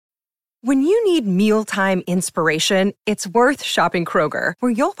When you need mealtime inspiration, it's worth shopping Kroger,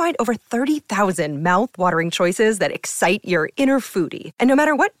 where you'll find over 30,000 mouth-watering choices that excite your inner foodie. And no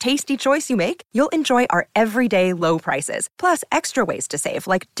matter what tasty choice you make, you'll enjoy our everyday low prices, plus extra ways to save,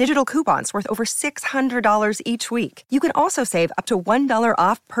 like digital coupons worth over $600 each week. You can also save up to $1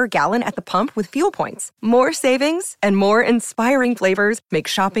 off per gallon at the pump with fuel points. More savings and more inspiring flavors make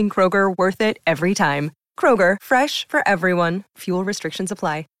shopping Kroger worth it every time. Kroger, fresh for everyone. Fuel restrictions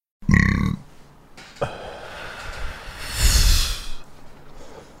apply.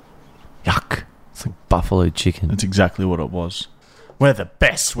 Yuck. It's like buffalo chicken. That's exactly what it was. We're the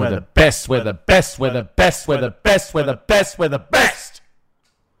best. We're the best. We're the best. We're the best. We're the best. We're the best. We're the best.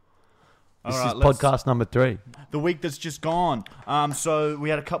 This is podcast number 3. The week that's just gone. So we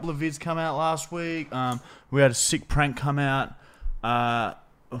had a couple of vids come out last week. We had a sick prank come out.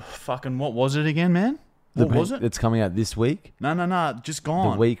 Fucking what was it again, man? What was it? It's coming out this week? No. Just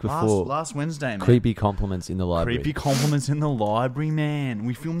gone. The week before. Last Wednesday, man. Creepy compliments in the library. Creepy compliments in the library, man.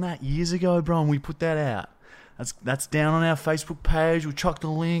 We filmed that years ago, bro, and we put that out. That's down on our Facebook page. We'll chuck the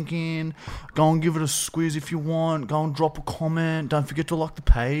link in. Go and give it a squiz if you want. Go and drop a comment. Don't forget to like the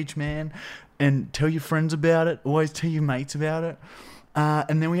page, man. And tell your friends about it. Always tell your mates about it.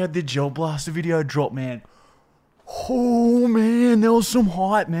 And then we had the Gel Blaster video drop, man. Oh, man, there was some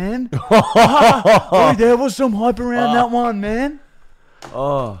hype, man. Oh, there was some hype around that one, man.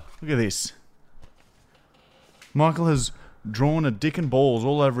 Oh. Look at this. Michael has drawn a dick and balls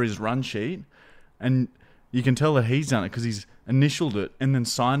all over his run sheet, and you can tell that he's done it because he's initialed it and then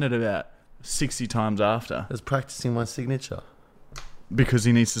signed it about 60 times after. I was practicing my signature. Because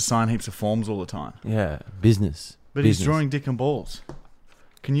he needs to sign heaps of forms all the time. Yeah, business. But he's drawing dick and balls.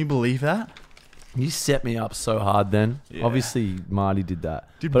 Can you believe that? You set me up so hard then. Yeah. Obviously, Marty did that.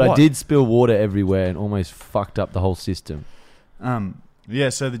 But I did spill water everywhere and almost fucked up the whole system. Yeah,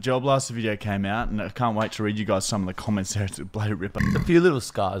 so the Gel Blaster video came out, and I can't wait to read you guys some of the comments there. It's a bloody ripper. A few little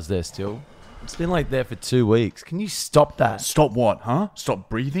scars there still. It's been like there for 2 weeks. Can you stop that? Stop what, huh? Stop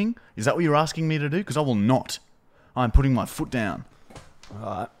breathing? Is that what you're asking me to do? Because I will not. I'm putting my foot down.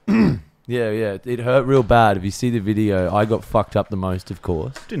 Yeah. It hurt real bad. If you see the video, I got fucked up the most, of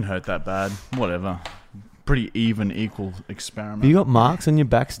course. Didn't hurt that bad. Whatever. Pretty even, equal experiment. Have you got marks on your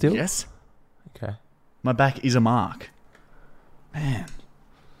back still? Yes. Okay. My back is a mark. Man.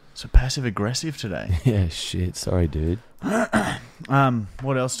 So passive-aggressive today. Yeah, shit. Sorry, dude.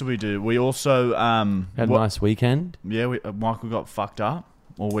 What else do we do? We also... Had a nice weekend. Yeah, Michael got fucked up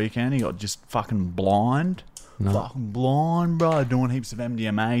all weekend. He got just fucking blind. No. Fucking blind, bro. Doing heaps of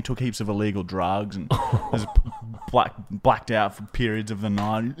MDMA, took heaps of illegal drugs, and was blacked out for periods of the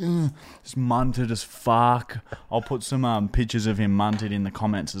night. Just munted as fuck. I'll put some pictures of him munted in the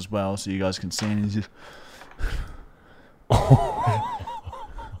comments as well, so you guys can see. And he's just...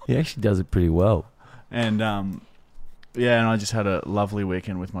 He actually does it pretty well. And yeah, and I just had a lovely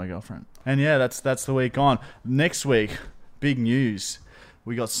weekend with my girlfriend. And yeah, that's the week on. Next week, big news.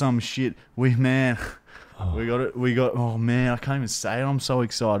 We got some shit. We got it. Oh man, I can't even say it. I'm so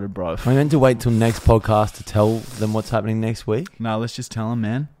excited, bro. I'm going to wait till next podcast to tell them what's happening next week. No, let's just tell them,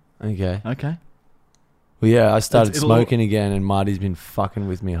 man. Okay. Well, yeah, I started smoking again, and Marty's been fucking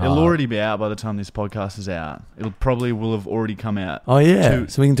with me hard. It'll already be out by the time this podcast is out. It'll probably will have already come out. Oh yeah,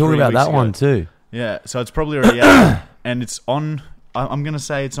 so we can talk about that one too. Yeah, so it's probably already out, and it's on. I'm gonna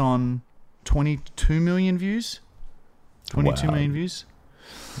say it's on 22 million views. 22 million views.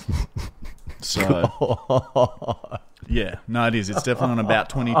 So yeah, no, it is. It's definitely on about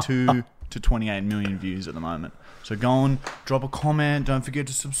 22 to 28 million views at the moment. So go and drop a comment. Don't forget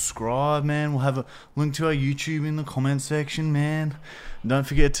to subscribe, man. We'll have a link to our YouTube in the comment section, man. Don't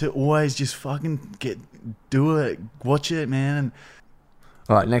forget to always just fucking do it. Watch it, man. And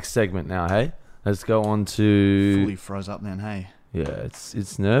all right, next segment now, hey? Let's go on to... Fully froze up then, hey? Yeah,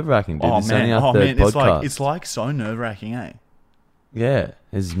 it's nerve-wracking, dude. It's only our third podcast. It's like so nerve-wracking, eh? Yeah,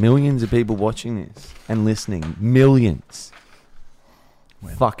 there's millions of people watching this and listening. Millions.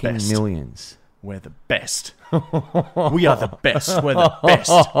 Fucking millions. We're the best. We are the best. We're the best.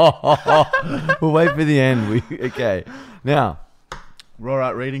 We'll wait for the end. Okay. Now. All right,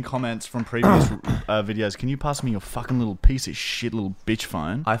 reading comments from previous videos. Can you pass me your fucking little piece of shit little bitch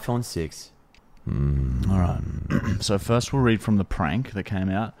phone? iPhone 6. All right. So first we'll read from the prank that came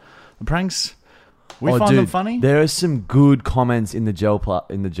out. The pranks, we find dude, them funny. There are some good comments in the Gel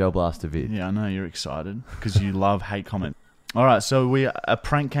Blaster vid. Yeah, I know you're excited because you love hate comment. All right, so a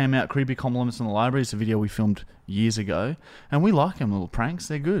prank came out, Creepy Compliments in the Library. It's a video we filmed years ago, and we like them little pranks.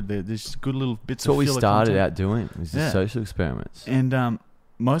 They're good. They're just good little bits of That's what we started content. out doing. It was just social experiments. And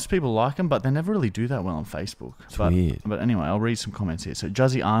most people like them, but they never really do that well on Facebook. It's weird. But anyway, I'll read some comments here. So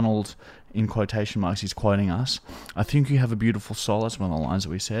Juzzy Arnold, in quotation marks, he's quoting us. I think you have a beautiful soul. That's one of the lines that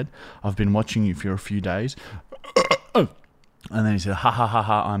we said. I've been watching you for a few days. And then he said, ha ha ha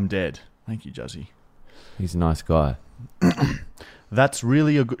ha, I'm dead. Thank you, Juzzy. He's a nice guy. That's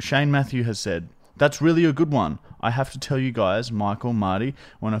really a good... Shane Matthew has said, that's really a good one. I have to tell you guys, Michael, Marty,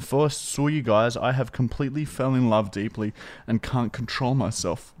 when I first saw you guys, I have completely fell in love deeply and can't control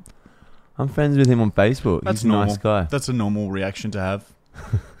myself. I'm friends with him on Facebook. That's He's a normal. nice guy. That's a normal reaction to have.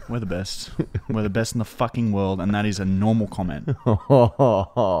 We're the best. We're the best in the fucking world, and that is a normal comment.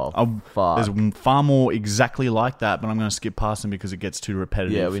 Fuck. There's far more exactly like that, but I'm going to skip past them because it gets too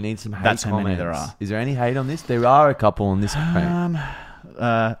repetitive. Yeah, we need some hate That's comments. how many there are. Is there any hate on this? There are a couple on this.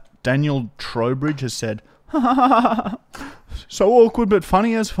 Daniel Trowbridge has said, so awkward but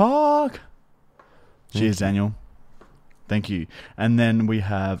funny as fuck. Cheers, Daniel. Thank you. And then we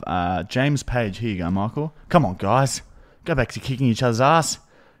have James Page. Here you go, Michael. Come on, guys. Go back to kicking each other's ass.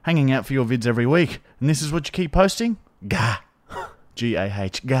 Hanging out for your vids every week. And this is what you keep posting? Gah.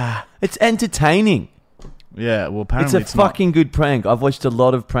 G-A-H. Gah. It's entertaining. Yeah, well, apparently It's a fucking good prank. I've watched a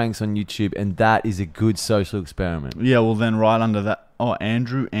lot of pranks on YouTube, and that is a good social experiment. Yeah, well, then right under that... Oh,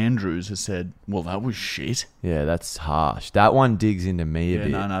 Andrew Andrews has said, well, that was shit. Yeah, that's harsh. That one digs into me a bit.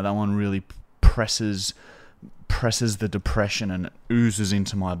 No, that one really presses the depression and it oozes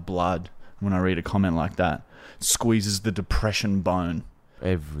into my blood when I read a comment like that. Squeezes the depression bone.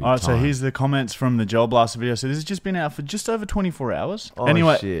 Every All right, time. so here's the comments from the Gel Blaster video. So this has just been out for just over 24 hours. Oh,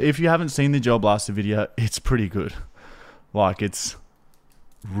 anyway, shit. if you haven't seen the Gel Blaster video, it's pretty good. Like, it's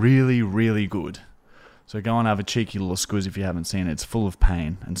really, really good. So go and have a cheeky little squiz if you haven't seen it. It's full of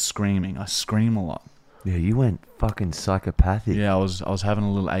pain and screaming. I scream a lot. Yeah, you went fucking psychopathic. Yeah, I was having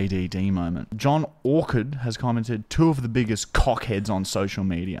a little ADD moment. John Orchid has commented, 2 of the biggest cockheads on social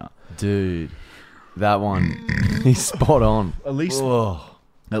media. Dude, that one, he's spot on. At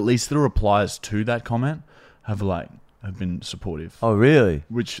least the replies to that comment have been supportive. Oh, really?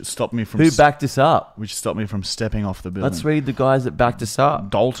 Which stopped me from Who backed us up? which stopped me from stepping off the building. Let's read the guys that backed us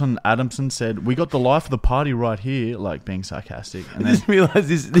up. Dalton Adamson said, "We got the life of the party right here," like being sarcastic. And I then just realised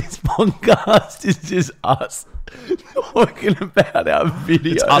this podcast is just us talking about our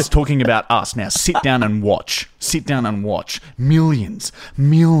video. it's us talking about us. Now sit down and watch. Sit down and watch. Millions.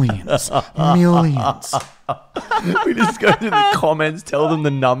 Millions. Millions. We just go through the comments, tell them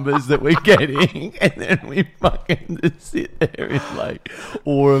the numbers that we're getting, and then we fucking just sit there in like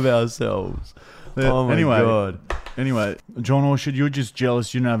awe of ourselves. Oh my god. Anyway, John Orchard, you're just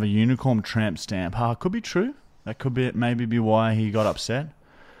jealous you don't have a unicorn tramp stamp. Could be true. That could be maybe be why he got upset.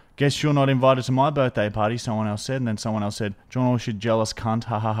 Guess you're not invited to my birthday party, someone else said. And then someone else said, John Orchard, jealous cunt,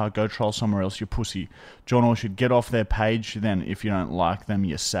 ha ha ha, go troll somewhere else, you pussy. John Orchard, get off their page then if you don't like them,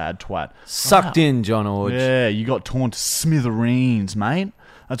 you sad twat. Sucked in, John Orch. Yeah, you got torn to smithereens, mate.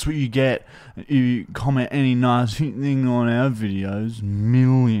 That's what you get. You comment any nice thing on our videos.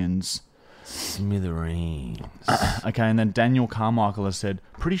 Millions. Smithereens. Okay, and then Daniel Carmichael has said,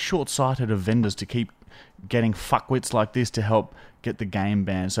 pretty short-sighted of vendors to keep getting fuckwits like this to help get the game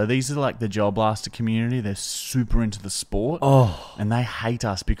banned. So these are like the Gel Blaster community. They're super into the sport. Oh. And they hate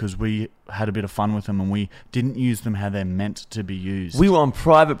us because we had a bit of fun with them and we didn't use them how they're meant to be used. We were on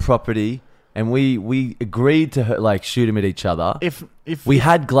private property, and we agreed to shoot them at each other. If we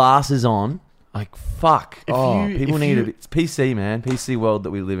had glasses on, like fuck. People need it. It's PC, man. PC world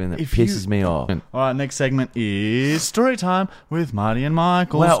that we live in that pisses me off. All right, next segment is story time with Marty and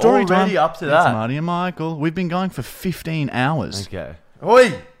Michael. Wow, story already time. up to that. It's Marty and Michael. We've been going for 15 hours. Okay.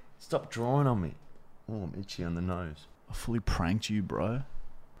 Oi! Stop drawing on me. Oh, I'm itchy on the nose. I fully pranked you, bro.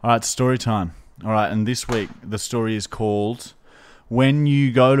 All right, story time. All right, and this week the story is called When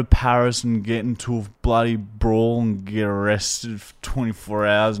You Go to Paris and Get Into a Bloody Brawl and Get Arrested for 24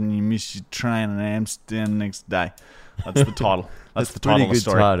 hours and you miss your train in Amsterdam the next day. That's the title. That's the title of the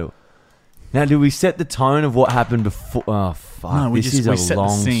story. Title. Now, do we set the tone of what happened before? Oh, fuck. No, we this set is a the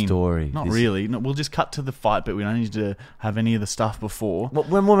long scene. story. Not This- really. No, we'll just cut to the fight, but we don't need to have any of the stuff before.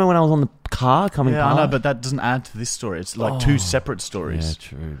 When I was on the car coming Yeah, past? I know, but that doesn't add to this story. It's like two separate Yeah, stories.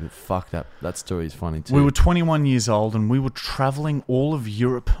 true. But fuck that. That story is funny too. We were 21 years old and we were traveling all of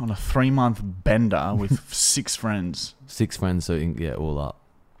Europe on a 3-month bender with 6 friends. 6 friends, so yeah, all up.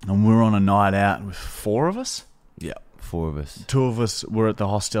 And we were on a night out with 4 of us. Yeah, 4 of us. 2 of us were at the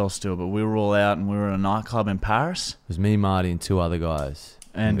hostel still, but we were all out and we were at a nightclub in Paris. It was me, Marty, and 2 other guys.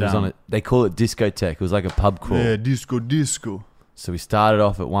 And it was on they call it discotheque. It was like a pub crawl. yeah, disco. So we started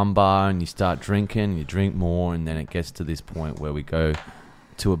off at one bar, and you start drinking, you drink more, and then it gets to this point where we go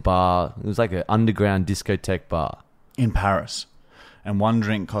to a bar. It was like an underground discotheque bar. In Paris. and one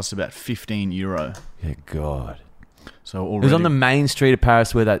drink cost about €15. Yeah, God. So It already, was on the main street of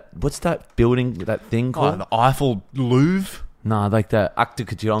Paris where what's that building, that thing called? the Eiffel Louvre, No, like the Arc de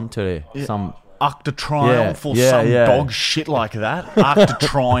Triomphe. Some. Arc de Triomphe, or Yeah, some yeah. dog shit like that. Arc de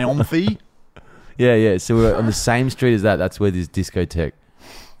Triomphe. Yeah. So we were on the same street as that. That's where this discotheque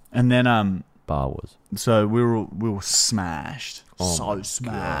And then bar was. so we were smashed. Oh So my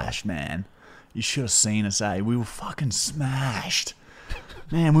smashed, man. You should have seen us, eh? We were fucking smashed.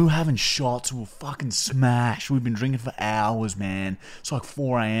 Man, we were having shots. We were fucking smashed. We've been drinking for hours, man. It's like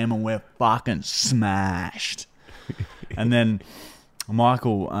 4 a.m. and we're fucking smashed. And then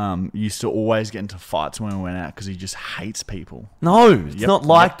Michael used to always get into fights when we went out because he just hates people. No, it's Yep, not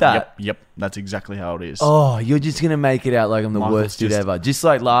like yep, that. Yep. That's exactly how it is. Oh, you're just going to make it out like I'm the Michael's worst dude just- ever. Just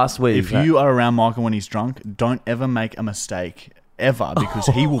like last week. If you are around Michael when he's drunk, don't ever make a mistake ever because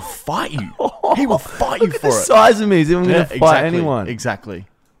he will fight you. He will fight you Look at for the it. size of me. He's even going to fight anyone. Exactly.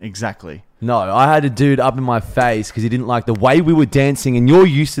 No, I had a dude up in my face because he didn't like the way we were dancing, and you're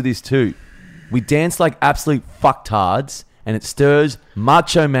used to this too. We dance like absolute fucktards, and it stirs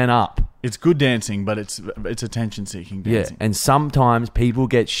macho men up. It's good dancing, but it's attention-seeking dancing. Yeah, and sometimes people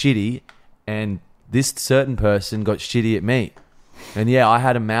get shitty, and this certain person got shitty at me. And yeah, I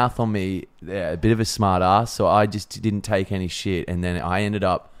had a mouth on me, a bit of a smart ass, so I just didn't take any shit. And then I ended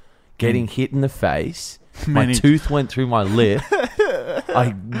up getting hit in the face. My tooth went through my lip.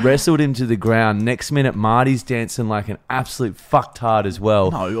 I wrestled him to the ground. Next minute, Marty's dancing like an absolute fucktard as well.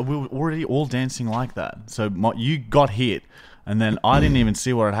 No, we were already all dancing like that. So you got hit, and then I didn't even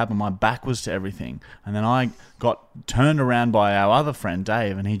see what had happened. My back was to everything. And then I got turned around by our other friend,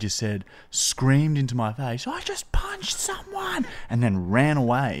 Dave, and he just screamed into my face, "I just punched someone," and then ran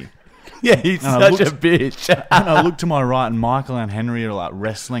away. Yeah, he's And I such a looked- bitch. And I looked to my right, and Michael and Henry are like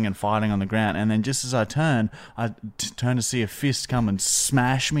wrestling and fighting on the ground. And then just as I turned to see a fist come and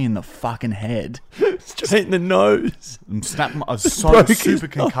smash me in the fucking head. Straight in the nose. And I was Broke his super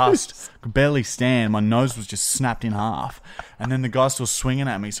concussed, could barely stand. My nose was just snapped in half. And then the guy's still swinging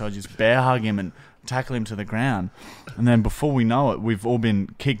at me, so I just bear hug him and tackle him to the ground. And then before we know it, we've all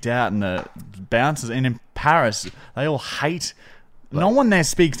been kicked out, and the bouncers. And in Paris, they all hate. No one there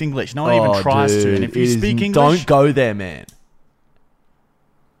speaks English. No one even tries to. And if you speak English, don't go there, man.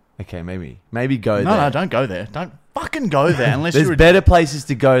 Okay, maybe go there. No, don't go there. Don't fucking go there unless There's you're better places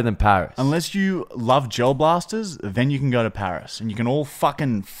to go than Paris. unless you love gel blasters. Then you can go to Paris, and you can all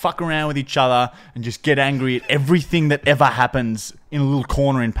fucking fuck around with each other and just get angry at everything that ever happens in a little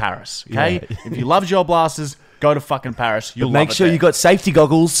corner in Paris. Okay, Yeah. if you love gel blasters, go to fucking Paris. You'll Make love it sure there. you got safety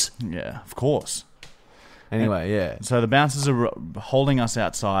goggles. Yeah, of course. Anyway, yeah. So the bouncers are holding us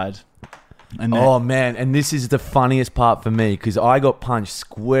outside, and Oh man, and this is the funniest part for me because I got punched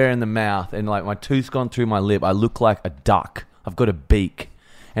square in the mouth and like my tooth's gone through my lip. I look like a duck. I've got a beak.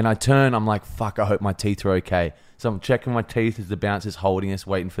 And I turn, I'm like, fuck, I hope my teeth are okay. So I'm checking my teeth as the bouncer's holding us,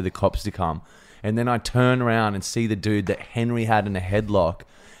 waiting for the cops to come. And then I turn around and see the dude that Henry had in a headlock.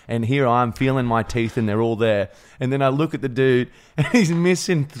 And here I'm feeling my teeth and they're all there. And then I look at the dude and he's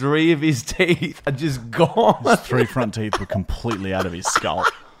missing 3 of his teeth are just gone. his 3 front teeth were completely out of his skull.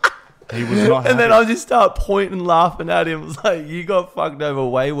 He was not. And then happy. I just start pointing and laughing at him. It's like, you got fucked over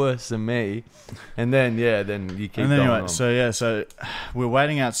way worse than me. And then, then you keep And then going anyway, on. so we're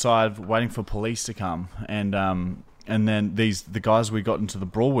waiting outside, waiting for police to come, and then the guys we got into the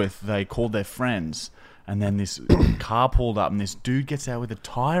brawl with, they called their friends, and then this car pulled up, and this dude gets out with a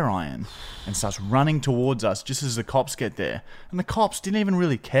tire iron and starts running towards us just as the cops get there, and the cops didn't even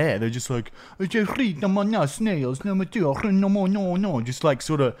really care. They're just like, just like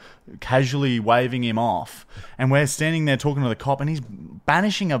sort of casually waving him off, and we're standing there talking to the cop, and he's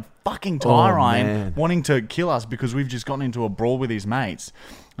banishing a fucking tire iron, man. wanting to kill us because we've just gotten into a brawl with his mates.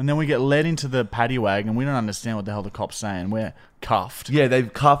 And then we get led into the paddy wagon, and we don't understand what the hell the cop's saying. We're cuffed. Yeah,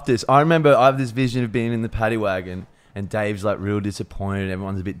 they've cuffed us. I remember I have this vision of being in the paddy wagon and Dave's like real disappointed.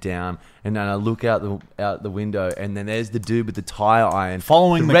 Everyone's a bit down. And then I look out the window and then there's the dude with the tire iron.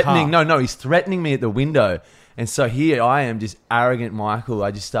 Following the car. No, he's threatening me at the window. And so here I am, just arrogant Michael.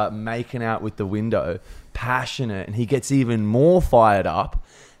 I just start making out with the window, passionate. And he gets even more fired up.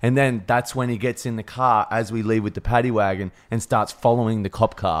 And then that's when he gets in the car as we leave with the paddy wagon and starts following the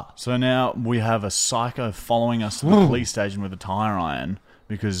cop car. So now we have a psycho following us to the police station with a tire iron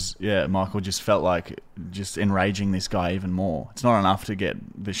because, Michael just felt like just enraging this guy even more. It's not enough to get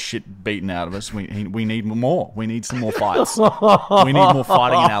the shit beaten out of us. We need more. We need some more fights. We need more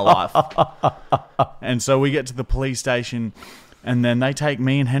fighting in our life. And so we get to the police station, and then they take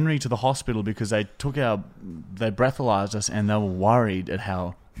me and Henry to the hospital because they breathalyzed us, and they were worried at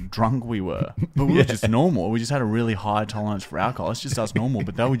how drunk we were. But we were just normal. We just had a really high tolerance for alcohol. It's just us normal.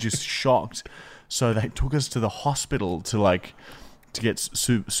 But they were just shocked. So they took us to the hospital to get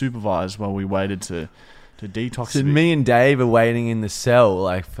supervised while we waited to detox. So me and Dave are waiting in the cell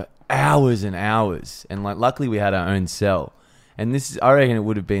like for hours and hours, and like luckily we had our own cell. And this is, I reckon it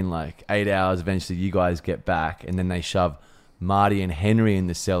would have been like 8 hours. Eventually, you guys get back, and then they shove Marty and Henry in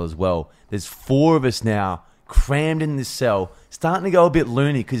the cell as well. There's 4 of us now crammed in this cell, starting to go a bit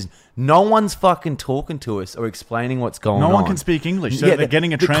loony because no one's fucking talking to us or explaining what's going on. No one can speak English, so they're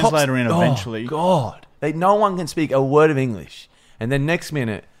getting a translator in eventually. Oh, God. No one can speak a word of English. And then next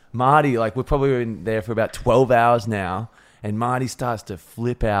minute, Marty, like we're probably in there for about 12 hours now, and Marty starts to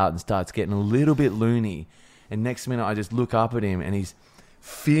flip out and starts getting a little bit loony. And next minute, I just look up at him, and he's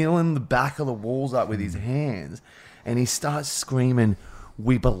feeling the back of the walls up with his hands, and he starts screaming,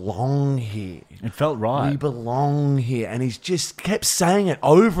 "We belong here. It felt right. We belong here." And he's just kept saying it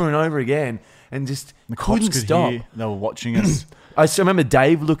over and over again, and just The cops couldn't could stop. hear. They were watching us. I still remember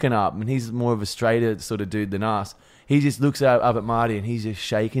Dave looking up, and he's more of a straighter sort of dude than us. He just looks up at Marty, and he's just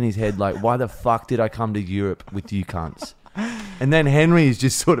shaking his head like, "Why the fuck did I come to Europe with you cunts?" And then Henry's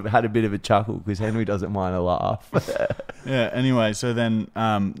just sort of had a bit of a chuckle because Henry doesn't mind a laugh. Yeah. Anyway, so then,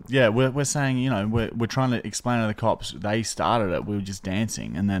 we're saying, we're trying to explain to the cops. They started it. We were just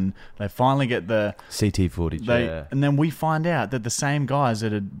dancing, and then they finally get the CT footage. and then we find out that the same guys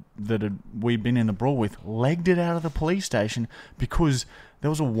that we'd been in the brawl with legged it out of the police station because there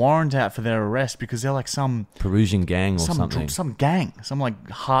was a warrant out for their arrest because they're like some Perusian gang or something. some gang, some like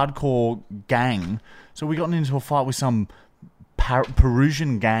hardcore gang. So we got into a fight with some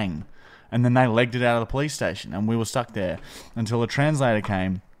Perusian gang, and then they legged it out of the police station, and we were stuck there until a translator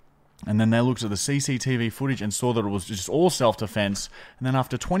came, and then they looked at the CCTV footage and saw that it was just all self-defense. And then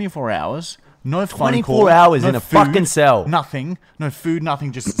after 24 hours, no phone 24 call, hours no in a food, fucking cell. nothing, no food,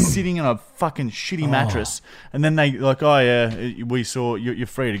 nothing, just sitting in a fucking shitty mattress. And then they like, "Oh yeah, we saw you're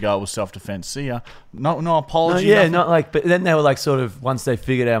free to go. It was self-defense. See ya. No apology." No, yeah, nothing. not like. But then they were like, sort of, once they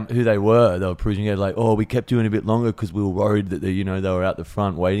figured out who they were Perusian gang, like, "Oh, we kept doing it a bit longer because we were worried that they were out the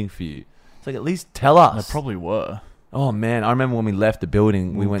front waiting for you." It's like, at least tell us. They probably were. Oh man, I remember when we left the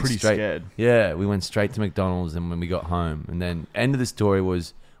building, we were went pretty straight. scared. Yeah, we went straight to McDonald's, and when we got home, and then end of the story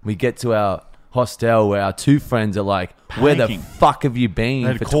was we get to our hostel where our 2 friends are like, "Where the Panicking. fuck have you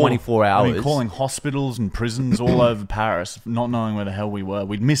been for 24 hours?" calling hospitals and prisons all over Paris, not knowing where the hell we were.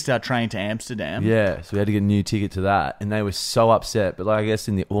 We'd missed our train to Amsterdam. Yeah, so we had to get a new ticket to that, and they were so upset. But I guess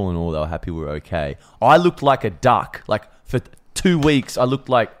all in all, they were happy we were okay. I looked like a duck. Like for 2 weeks, I looked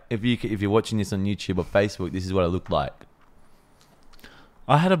like if you're watching this on YouTube or Facebook, this is what I looked like.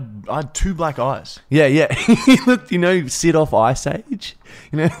 I had 2 black eyes. Yeah. He looked, Sid off Ice Age.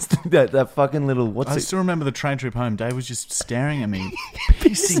 That fucking little I still remember the train trip home. Dave was just staring at me,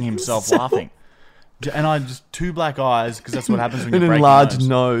 pissing himself laughing. And I just 2 black eyes because that's what happens when you an break enlarged your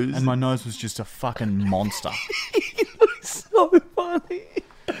nose. And my nose was just a fucking monster. So funny.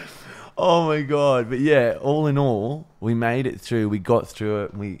 Oh my god! But yeah, all in all, we made it through. We got through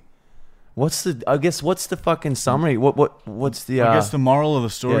it. What's the fucking summary? What's the? I guess the moral of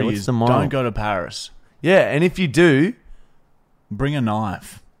the story what's is the moral? don't go to Paris. Yeah, and if you do, Bring a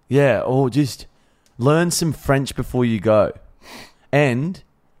knife. yeah, or just learn some French before you go, and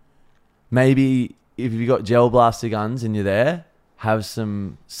maybe if you got gel blaster guns and you're there, have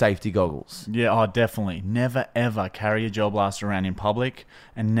some safety goggles. Yeah, definitely. Never, ever carry a gel blaster around in public,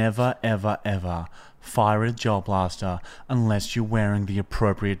 and never, ever, ever fire a gel blaster unless you're wearing the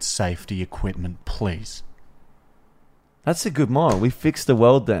appropriate safety equipment, please. That's a good model. We fixed the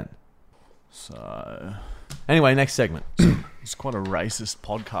world then. So, Anyway, next segment. it's quite a racist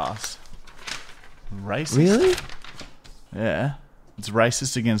podcast. Racist? Really? Yeah. It's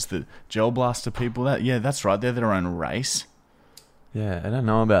racist against the gel blaster people. That's right. They're their own race. Yeah, I don't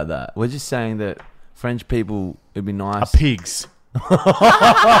know about that. We're just saying that French people, it'd be Are nice. pigs. Just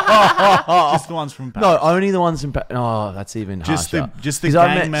the ones from Paris. No, only the ones in. Oh, that's even Just harsher. the 'Cause gang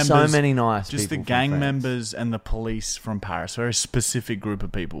I met members. so many nice Just the people from gang France. members and the police from Paris. Very specific group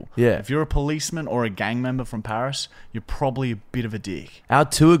of people. Yeah. If you're a policeman or a gang member from Paris, you're probably a bit of a dick. Our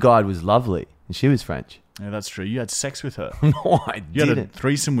tour guide was lovely, and she was French. Yeah, that's true. You had sex with her. No, I You had a didn't.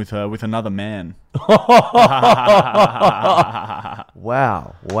 threesome with her with another man.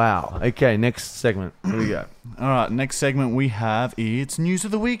 Wow. Okay, next segment. Here we go. All right, next segment we have it's News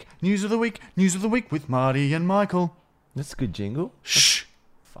of the Week, News of the Week, News of the Week with Marty and Michael. That's a good jingle. Shh.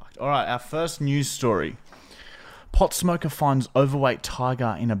 Fuck. All right, our first news story. Pot smoker finds overweight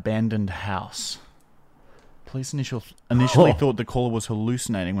tiger in abandoned house. Police initially thought the caller was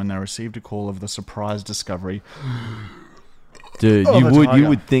hallucinating when they received a call of the surprise discovery Dude, of a you tiger.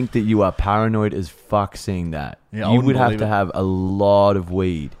 would think that you are paranoid as fuck seeing that. Yeah, I you wouldn't would have believe to it. have a lot of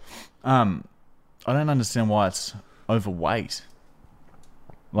weed. I don't understand why it's overweight.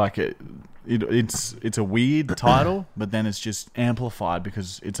 Like it's a weird title, but then it's just amplified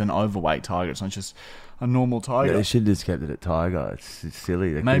because it's an overweight tiger. It's not just a normal Yeah, tiger. they should have just kept it at tiger. It's silly.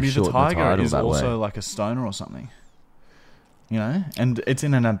 They could Maybe have the shortened tiger title is that also way. like a stoner or something. You know, and it's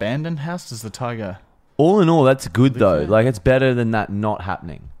in an abandoned house. Does the tiger? All in all, that's good though. there. Like it's better than that not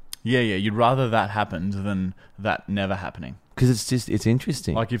happening Yeah. You'd rather that happened than that never happening. because it's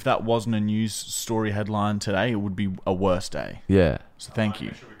interesting. Like if that wasn't a news story headline today, it would be a worse day. yeah. So thank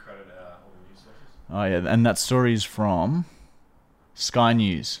you. Oh yeah, and that story is from Sky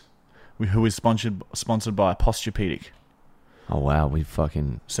News, who is sponsored by Posturepedic. Oh wow, we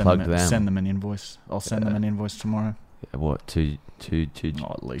fucking Send plugged them, them. send them an invoice. I'll send them an invoice tomorrow. What two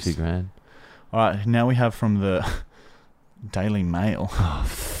Oh, at least. $2,000? All right, now we have from the Daily Mail.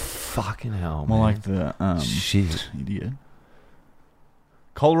 Fucking hell, More man. like the Shit. idiot.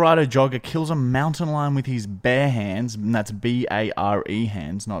 Colorado jogger kills a mountain lion with his bare hands, and that's B-A-R-E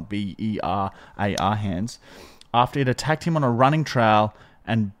hands, not B-E-R-A-R hands, after it attacked him on a running trail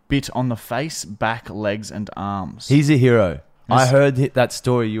and bit on the face, back, legs, and arms. He's a hero. I Yes. heard that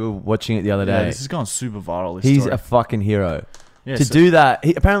story. You were watching it the other Yeah, day. this has gone super viral. This He's story. a fucking hero. Yeah, To so- do that,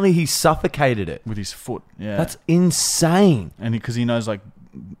 apparently he suffocated it. with his foot. Yeah, That's insane. and because he knows like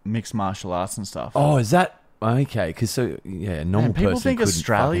mixed martial arts and stuff. Oh, is that okay? Because a normal Man, people person think couldn't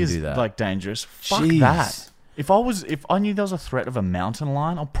Australia fucking is do that. like dangerous. Fuck Jeez. that. If I knew there was a threat of a mountain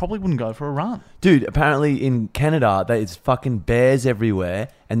lion, I probably wouldn't go for a run. Dude, apparently in Canada, there's fucking bears everywhere,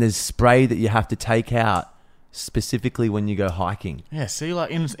 and there's spray that you have to take out specifically when you go hiking. Yeah, see,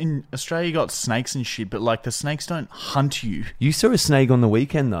 like in Australia, you got snakes and shit, but like the snakes don't hunt you. You saw a snake on the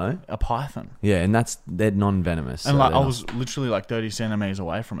weekend, though. A python, Yeah, and they're non-venomous. and so like they're I not- was literally like 30 centimeters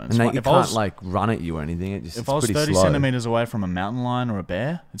away from it. and they, you if can't I was, like run at you or anything. It just if it's I was pretty 30 slow. centimeters away from a mountain lion or a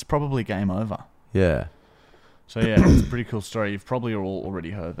bear, it's probably game over. Yeah, So yeah, it's a pretty cool story. You've probably all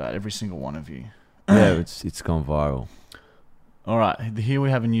already heard that, every single one of you. yeah, it's gone viral. All right, here we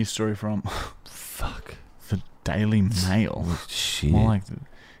have a news story from Fuck. the Daily Mail. Shit. More like the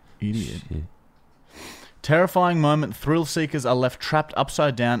idiot. Shit. Terrifying moment. Thrill seekers are left trapped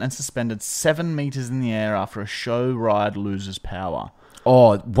upside down and suspended 7 meters in the air after a show ride loses power.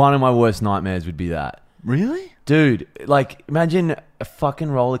 Oh, one of my worst nightmares would be that. Really? Dude, like, imagine a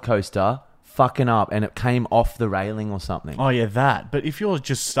fucking roller coaster fucking up and it came off the railing or something. Oh yeah, that. But if you're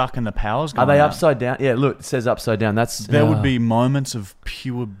just stuck and the power's Are gone they out, upside down? Yeah, look, it says upside down. That's there would be moments of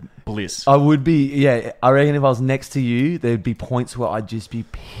pure bliss. I would be, yeah. I reckon if I was next to you, there'd be points where I'd just be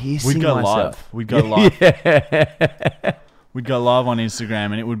pissing We'd go myself. live. We'd go live. Yeah. We'd go live on Instagram,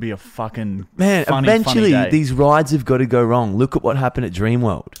 and it would be a fucking Man, funny, eventually funny day. these rides have got to go wrong. Look at what happened at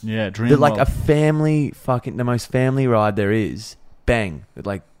Dreamworld. Yeah, Dream They're like World. a family fucking, the most family ride there is. Bang.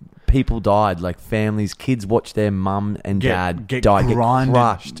 Like, people died. Like, families, kids watch their mum and dad get die, grinded-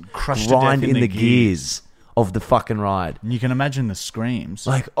 get crushed to grind death in the gears of the fucking ride. And you can imagine the screams.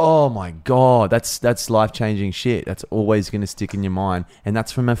 Like, oh my God, that's life-changing shit. That's always going to stick in your mind. And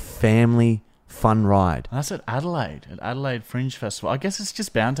that's from a family fun ride. And that's at Adelaide Fringe Festival. I guess it's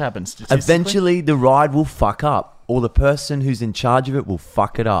just bound to happen statistically. Eventually, the ride will fuck up, or the person who's in charge of it will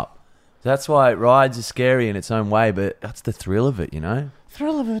fuck it up. That's why rides are scary in its own way, but that's the thrill of it, you know?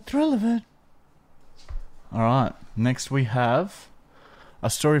 Thrill of it. All right. Next we have a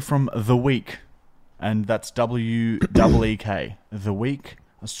story from The Week, and that's W-E-E-K. The Week.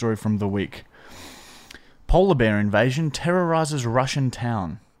 A story from The Week. Polar bear invasion terrorizes Russian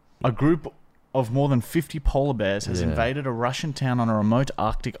town. A group of more than 50 polar bears has invaded a Russian town on a remote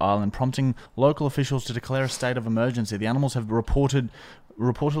Arctic island, prompting local officials to declare a state of emergency. The animals have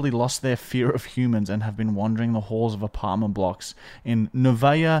reportedly lost their fear of humans and have been wandering the halls of apartment blocks in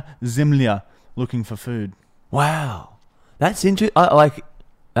Novaya Zemlya looking for food. Wow. That's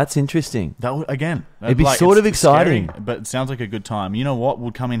that's interesting. That would, again, It'd be sort of it's scary, exciting. but it sounds like a good time. You know what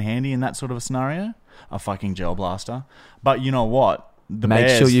would come in handy in that sort of a scenario? A fucking gel blaster. But you know what? The Make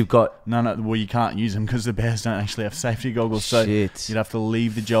bears, sure you've got... No, well, you can't use them because the bears don't actually have safety goggles. So Shit. you'd have to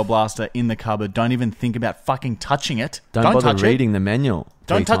leave the gel blaster in the cupboard. Don't even think about fucking touching it. Don't touch bother it. reading the manual.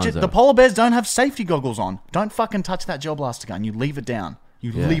 Don't 3 touch times it. The over. polar bears don't have safety goggles on. Don't fucking touch that gel blaster gun. You leave it down.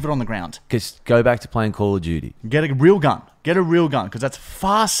 You leave it on the ground. Just go back to playing Call of Duty. Get a real gun. Get a real gun because that's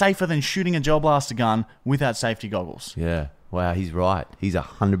far safer than shooting a gel blaster gun without safety goggles. Yeah. Wow, he's right. He's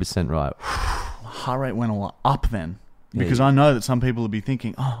 100% right. Heart rate went all up then. Yeah, Because I know that some people will be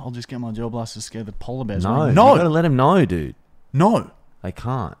thinking, oh, I'll just get my gel blaster to scare the polar bears. No, you No. gotta let him know, dude. No. They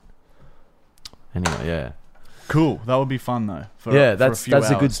can't. Anyway, yeah. Cool. That would be fun though. That's for a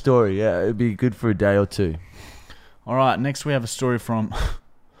few a good hours. story. Yeah, it'd be good for a day or two. All right. Next, we have a story from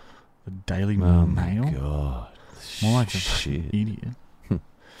the Daily Oh Mail. my god! More like a Shit. idiot.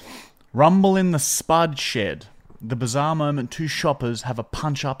 Rumble in the Spud Shed. The bizarre moment: two shoppers have a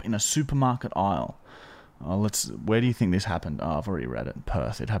punch up in a supermarket aisle. Where do you think this happened? Oh, I've already read it.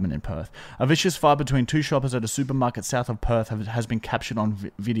 Perth. It happened in Perth. A vicious fight between two shoppers at a supermarket south of Perth has been captured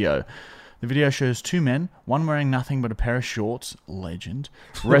on video. The video shows two men, one wearing nothing but a pair of shorts, legend,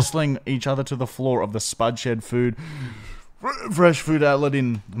 wrestling each other to the floor of the Spud Shed fresh food outlet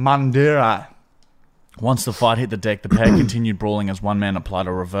in Mandurah. Once the fight hit the deck, the pair continued brawling as one man applied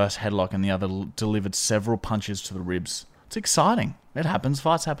a reverse headlock and the other delivered several punches to the ribs. It's exciting. It happens.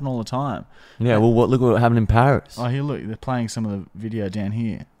 Fights happen all the time. Yeah, well, look what happened in Paris. Oh, here, look. They're playing some of the video down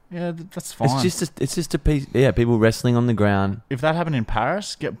here. Yeah, that's fine. It's just a piece. Yeah, people wrestling on the ground If that happened in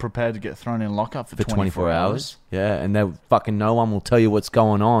Paris, get prepared to get thrown in lockup for 24 hours. Yeah, and no one will tell you what's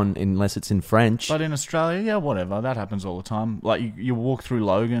going on unless it's in French. But in Australia, yeah, whatever. That happens all the time. Like, you walk through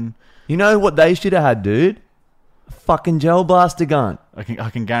Logan. You know what they should have had, dude? A fucking gel blaster gun. I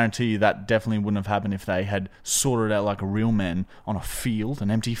can guarantee you that definitely wouldn't have happened if they had sorted out like a real men on a field, an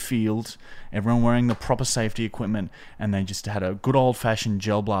empty field, everyone wearing the proper safety equipment, and they just had a good old-fashioned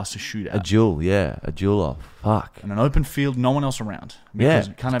gel blaster shootout. A duel off. Fuck. And an open field, no one else around. Yeah, Because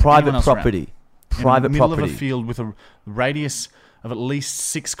you can't have private anyone else around. property. In Private the middle property. of a field with a radius of at least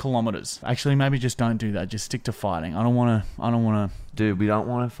 6 kilometers. Actually, maybe just don't do that. Just stick to fighting. I don't want to. Dude, we don't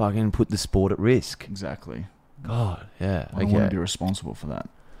want to fucking put the sport at risk. Exactly. God, yeah. I don't want to be responsible for that.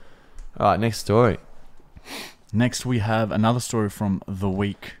 All right, next story. Next, we have another story from The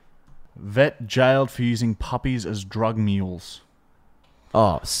Week. Vet jailed for using puppies as drug mules.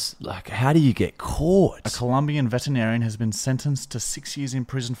 Oh, how do you get caught? A Colombian veterinarian has been sentenced to 6 years in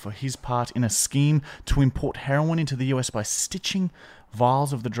prison for his part in a scheme to import heroin into the US by stitching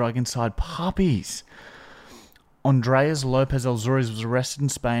vials of the drug inside puppies. Andreas Lopez Alzuriz was arrested in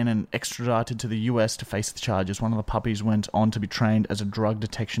Spain and extradited to the US to face the charges. One of the puppies went on to be trained as a drug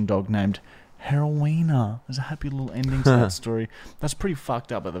detection dog named Heroina. There's a happy little ending to that story. That's pretty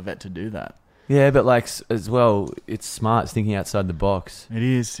fucked up of the vet to do that. Yeah, but as well, it's smart. It's thinking outside the box. It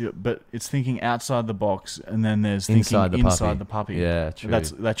is, but it's thinking outside the box, and then there's thinking inside the puppy. Yeah, true.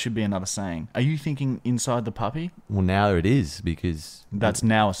 That should be another saying. Are you thinking inside the puppy? Well, now it is because... That's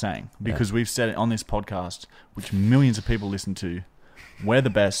now a saying. Because we've said it on this podcast, which millions of people listen to. We're the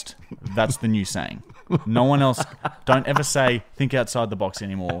best. That's the new saying. No one else... Don't ever say, think outside the box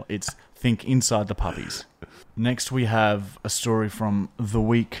anymore. It's think inside the puppies. Next, we have a story from The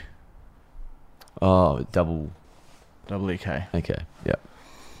Week. Oh, double EK. Okay, yeah.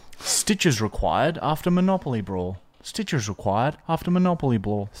 Stitches required after Monopoly Brawl. Stitches required after Monopoly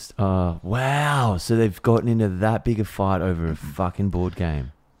Brawl. Wow, so they've gotten into that big a fight over a fucking board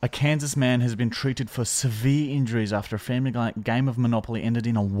game. A Kansas man has been treated for severe injuries after a family game of Monopoly ended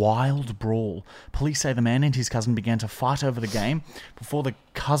in a wild brawl. Police say the man and his cousin began to fight over the game before the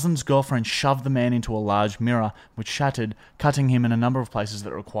cousin's girlfriend shoved the man into a large mirror, which shattered, cutting him in a number of places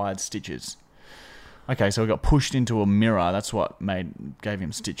that required stitches. Okay, so he got pushed into a mirror. That's what gave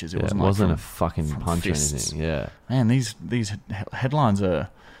him stitches. It wasn't a fucking punch fists. or anything. Yeah, man, these headlines are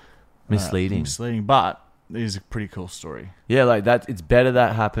misleading. But it is a pretty cool story. Yeah, like that. It's better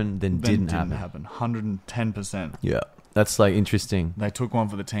that happened than didn't happen. 110%. Yeah, that's like interesting. They took one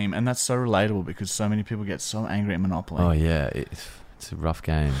for the team, and that's so relatable because so many people get so angry at Monopoly. Oh yeah, it's a rough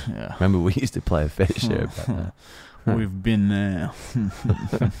game. Yeah. Remember, we used to play a fair share about that. We've been there.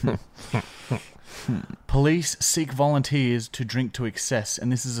 Police seek volunteers to drink to excess,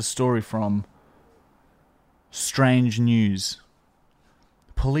 and this is a story from Strange News.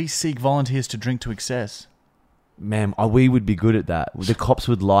 Police seek volunteers to drink to excess. Man, we would be good at that. The cops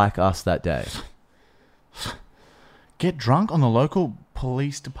would like us that day. Get drunk on the local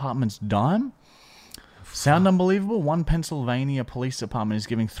police department's dime? Sound unbelievable? One Pennsylvania police department is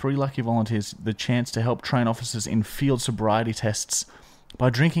giving 3 lucky volunteers the chance to help train officers in field sobriety tests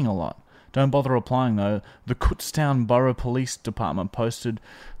by drinking a lot. Don't bother applying, though. The Kutztown Borough Police Department posted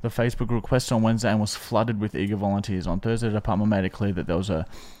the Facebook request on Wednesday and was flooded with eager volunteers. On Thursday, the department made it clear that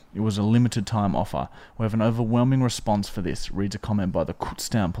it was a limited time offer. We have an overwhelming response for this, reads a comment by the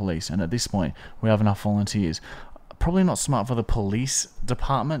Kutztown Police, and at this point, we have enough volunteers. Probably not smart for the police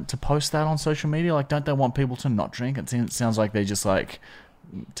department to post that on social media. Like, don't they want people to not drink? It sounds like they're just like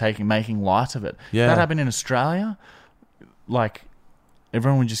making light of it. Yeah. That happened in Australia. Like,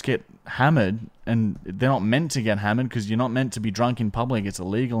 everyone would just get hammered, and they're not meant to get hammered because you're not meant to be drunk in public. It's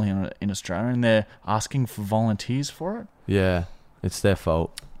illegal in Australia, and they're asking for volunteers for it. Yeah, it's their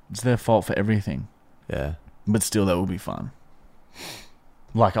fault. It's their fault for everything. Yeah. But still, that would be fun.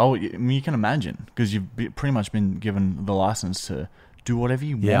 Like, you can imagine, because you've pretty much been given the license to do whatever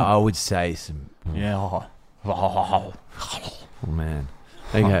you want. Yeah, I would say some. Yeah. Oh man.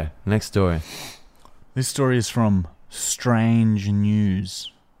 Okay, next story. This story is from Strange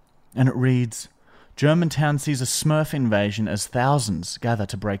News, and it reads, Germantown sees a Smurf invasion as thousands gather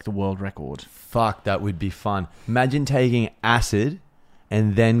to break the world record. Fuck, that would be fun. Imagine taking acid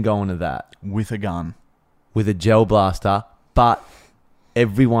and then going to that. With a gun. With a gel blaster, but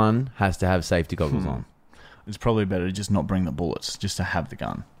everyone has to have safety goggles on. It's probably better to just not bring the bullets, just to have the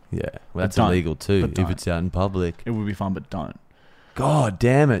gun. Yeah, well, that's But don't. illegal too But if don't. it's out in public. It would be fun, but don't. God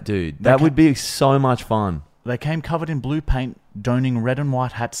damn it, dude. That would be so much fun. They came covered in blue paint, donning red and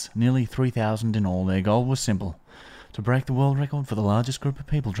white hats, nearly 3,000 in all. Their goal was simple, to break the world record for the largest group of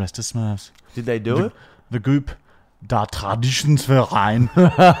people dressed as Smurfs. Did they do it? The group, Der Traditionsverein,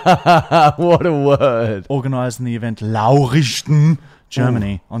 What a word. organising the event Laurichten,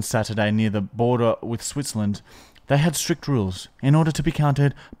 Germany, on Saturday near the border with Switzerland. They had strict rules. In order to be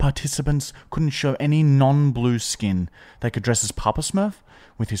counted, participants couldn't show any non-blue skin. They could dress as Papa Smurf,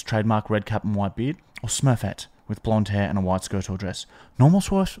 with his trademark red cap and white beard, or Smurfette, with blonde hair and a white skirt or dress. Normal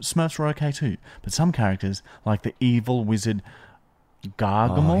Smurfs were okay too, but some characters, like the evil wizard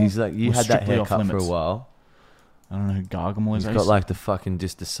Gargamel, He's like, you were had that strictly off haircut for a limits. while. I don't know who Gargamel is. He's got like the fucking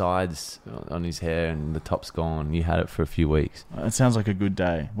just the sides on his hair and the top's gone. You had it for a few weeks. It sounds like a good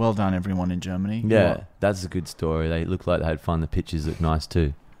day. Well done, everyone in Germany. Yeah, that's a good story. They look like they had fun. The pictures look nice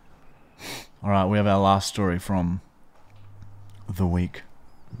too. All right, we have our last story from the week.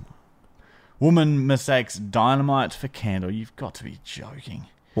 Woman mistakes dynamite for candle. You've got to be joking.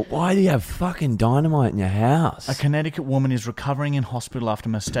 Well, why do you have fucking dynamite in your house? A Connecticut woman is recovering in hospital after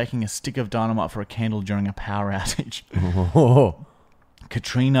mistaking a stick of dynamite for a candle during a power outage. Oh.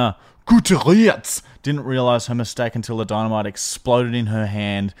 Katrina Gutierrez didn't realize her mistake until the dynamite exploded in her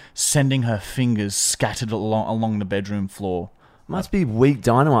hand, sending her fingers scattered along the bedroom floor. Must be weak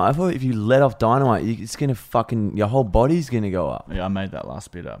dynamite. I thought if you let off dynamite, it's gonna fucking your whole body's gonna go up. Yeah, I made that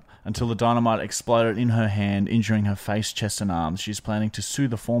last bit up. Until the dynamite exploded in her hand, injuring her face, chest, and arms. She's planning to sue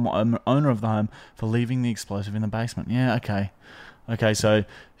the former owner of the home for leaving the explosive in the basement. Yeah, okay. Okay, so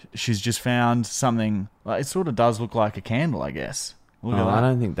she's just found something. It sort of does look like a candle, I guess. Look at that. I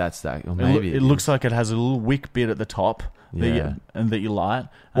don't think that's that. Or maybe It looks like it has a little wick bit at the top that you light.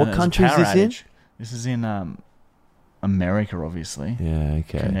 What And country is this in? This is in America, obviously. Yeah,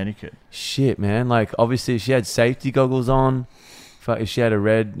 okay. Connecticut. Shit, man. Like, obviously, if she had safety goggles on, if she had a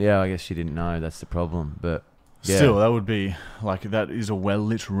red, I guess she didn't know. That's the problem. But yeah. Still, that would be that is a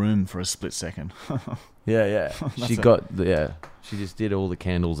well-lit room for a split second. Yeah. She just did all the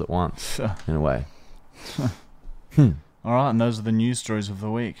candles at once, in a way. All right, and those are the news stories of the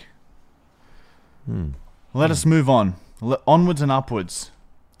week. Let us move on. Onwards and upwards.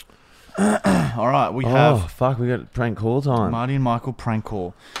 All right, we have... fuck, we got prank call time. Marty and Michael prank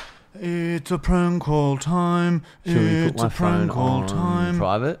call. It's a prank call time. Should we put It's my a prank phone call on time.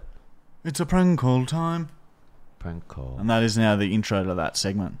 private? It's a prank call time. Prank call. And that is now the intro to that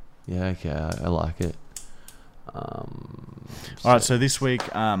segment. Yeah, okay, I like it. All right, so this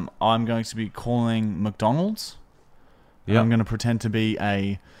week I'm going to be calling McDonald's. Yeah. I'm going to pretend to be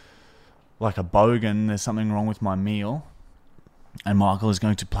a bogan. There's something wrong with my meal. And Michael is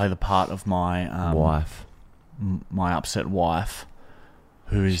going to play the part of my wife. My upset wife,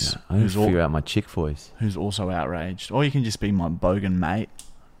 I need to figure out my chick voice. who's also outraged. Or you can just be my bogan mate.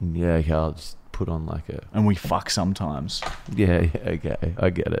 Yeah, okay, I'll just put on like a... And we fuck sometimes. Yeah, okay,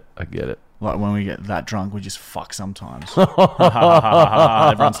 I get it. Like when we get that drunk, we just fuck sometimes.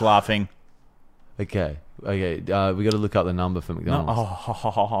 Everyone's laughing. Okay, we got to look up the number for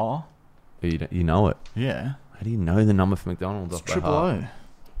McDonald's. You know it. Yeah. How do you know the number for McDonald's It's off by heart?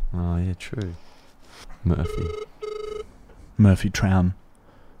 000. Oh, yeah, true. Murphy Trown.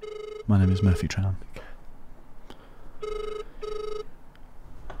 My name is Murphy Trown.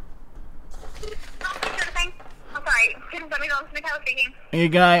 I'm sorry, Michaela speaking. Yeah,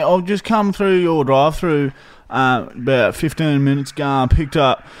 g'day. I've just come through your drive-through about 15 minutes ago. I picked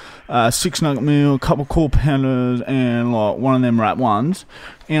up 6 nugget meal, a couple of quarter pounders, and one of them wrap ones.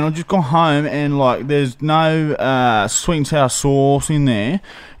 And I just got home and there's no sweet and sour sauce in there.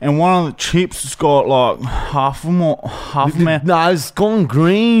 And one of the chips has got half of them. No, it's gone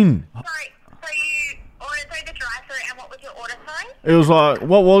green. Sorry, so you ordered through the drive-through, and what was your order size? It was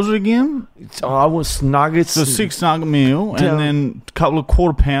what was it again? I want nuggets. It's a 6 nugget meal, and then a couple of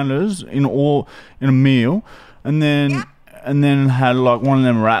quarter pounders in a meal, and then had like one of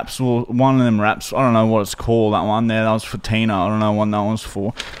them wraps. I don't know what it's called. That one there, that was for Tina. I don't know what that one's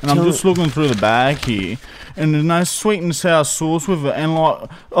for. And I'm just looking through the bag here, and there's no sweet and sour sauce with it. And like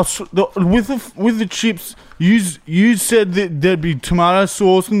with the chips, you said that there'd be tomato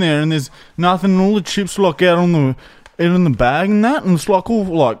sauce in there, and there's nothing. And all the chips are like out in the bag and that, and it's like all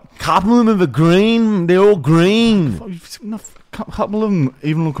like Couple of them are green. They're all green. a couple of them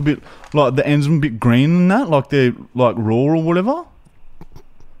even look a bit like the ends of them a bit green and that, like they're like raw or whatever.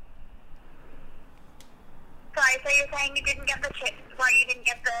 Sorry, so you're saying you didn't get the chips, like you didn't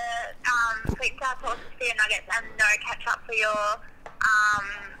get the sweet sour sauce for your nuggets and no ketchup for your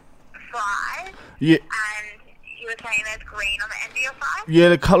fries? Yeah. And you were saying there's green on the end of your fries? Yeah,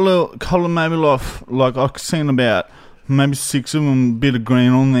 the colour maybe like I've seen about maybe 6 of them, a bit of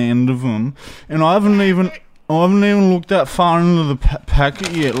green on the end of them, and I haven't even looked that far into the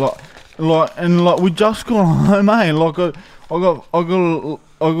packet yet. Like we just got home, eh? Like I got a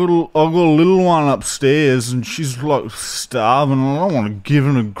little one upstairs, and she's like starving. And I don't want to give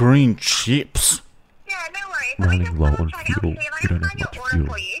her green chips. Yeah, no worries. Running low on check fuel. out, see if I We can don't find have your much order fuel.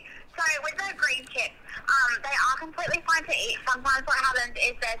 for you. So with the green chips, they are completely fine to eat. Sometimes what happens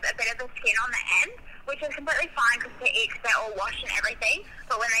is there's a bit of a skin on the end, which is completely fine to eat because they're all washed and everything.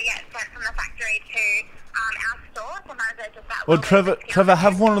 But when they get sent from the factory to our store, sometimes there's just that. Well, little bit of skin Trevor, on the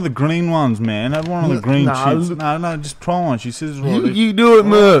have end. one of the green ones, man. Have one of the green No. chips. No, just try one. She says, right, You do it,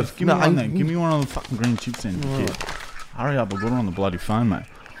 Murph. give me one then. Give me one of the fucking green chips then. Kid. Hurry up, I've got it on the bloody phone, mate.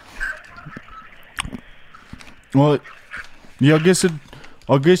 Well, yeah, I guess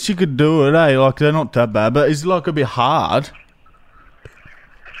you could do it, eh? Like, they're not that bad, but it's like a bit hard.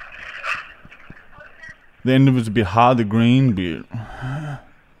 The end of it's a bit hard, the green bit. No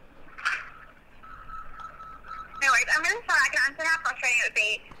worries. I'm really sorry. I can understand how frustrating it would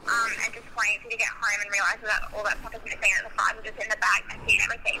be and disappointing for you to get home and realise that all that stuff is missing and the fries are just in the bag and and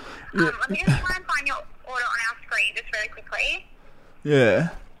everything. Let me just try and find your order on our screen just really quickly. Yeah.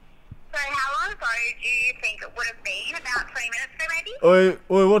 So how long ago do you think it would have been? About 20 minutes ago, maybe?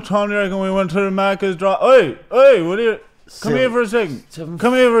 Oi, what time do you reckon we went to the Macca's drive? Oi, what do you... Come here for a second.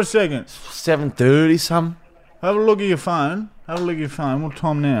 Come here for a second. 7:30 something. Have a look at your phone. What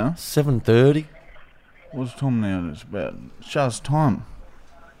time now? 7:30. What's the time now? It's about... Show us time.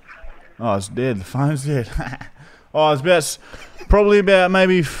 Oh, it's dead. The phone's dead. Oh, it's about... Probably about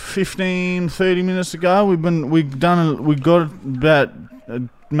maybe 15, 30 minutes ago. We got about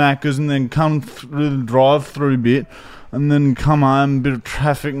Macca's and then come through the drive-through bit and then come home, a bit of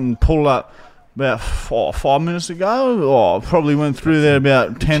traffic and pull up about 5 minutes ago. Oh, probably went through there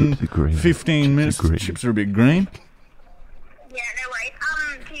about 10, 15 minutes. The chips are a bit green. Yeah, no worries.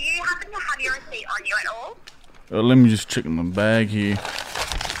 Do you happen to have your receipt on you at all? Let me just check in the bag here.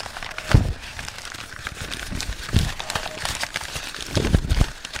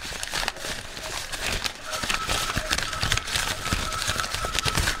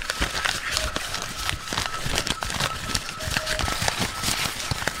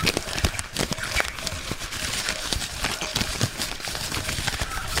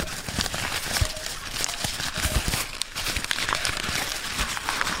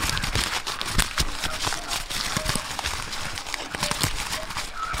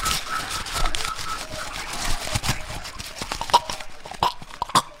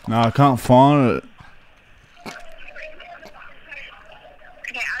 No, I can't find it.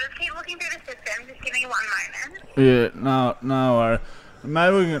 Okay, I'll just keep looking through the system. Just give me 1 moment. Yeah, no worry.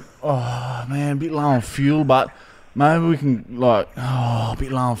 Maybe we can... Oh, man, a bit low on fuel, but maybe we can, like... Oh, a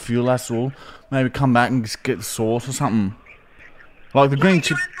bit low on fuel, that's all. Maybe come back and just get the sauce or something. Like the green If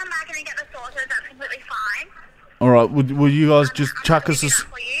you chip... want to come back and then get the sauces, that's completely fine. Alright, would you guys just I'm chuck happy us to the... do that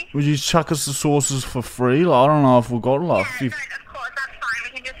for you. Would you chuck us the sauces for free? Like, I don't know if we've got like... Yeah, no, of course, that's fine. We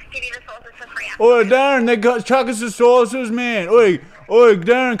can just give you the sauces for free. Oi, Darren, they got chuck us the sauces, man. Oi,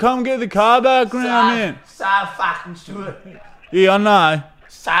 Darren, come get the car back round, man. So fucking sure. Yeah, I know.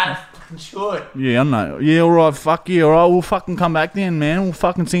 So fucking sure. Yeah, I know. Yeah, alright, fuck yeah, alright, we'll fucking come back then, man. We'll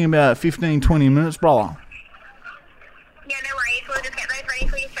fucking sing about 15, 20 minutes, brother. Yeah, no worries. We'll just get those ready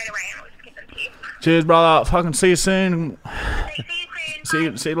for you straight away and we'll just give them to you. Cheers, brother. Fucking see you soon. See you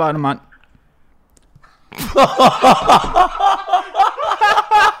soon. See you later, mate.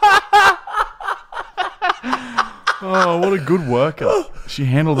 Oh, what a good worker. She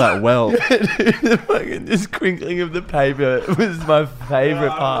handled that well. The fucking just crinkling of the paper was my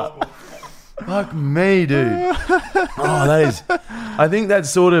favourite part. Fuck me, dude. Oh, that is... I think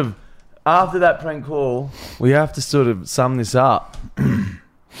that's sort of... After that prank call, we have to sort of sum this up.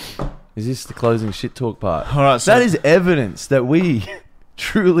 Is this the closing shit talk part? All right, so that is evidence that we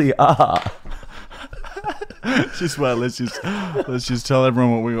truly are Just wait. Let's just tell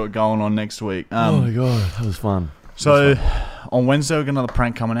everyone what we got going on next week. Oh my god, that was fun. So on Wednesday we got another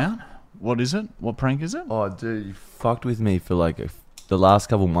prank coming out. What is it? What prank is it? Oh, dude, you fucked with me for like the last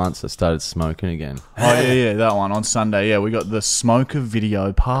couple months. I started smoking again. Oh yeah, that one on Sunday. Yeah, we got the Smoker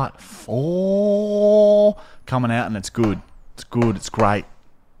video part 4 coming out, and it's good. It's good. It's great.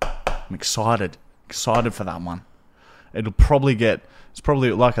 I'm excited for that one. It's probably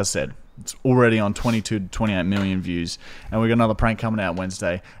like I said, it's already on 22 to 28 million views, and we got another prank coming out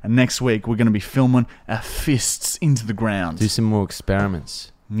Wednesday. And next week we're going to be filming our fists into the ground. Do some more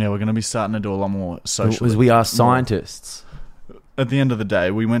experiments. Yeah, we're going to be starting to do a lot more social. Because we are scientists. At the end of the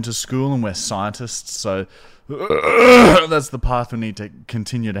day, we went to school and we're scientists, so that's the path we need to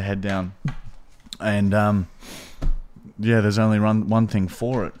continue to head down. And yeah, there's only one thing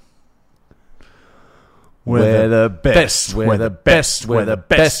for it. We're the best. We're the best. We're the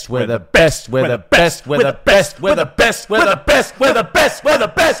best. We're the best. We're the best. We're the best. We're the best. We're the best. We're the best. We're the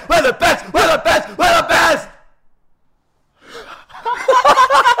best. We're the best. We're the best. We're the best.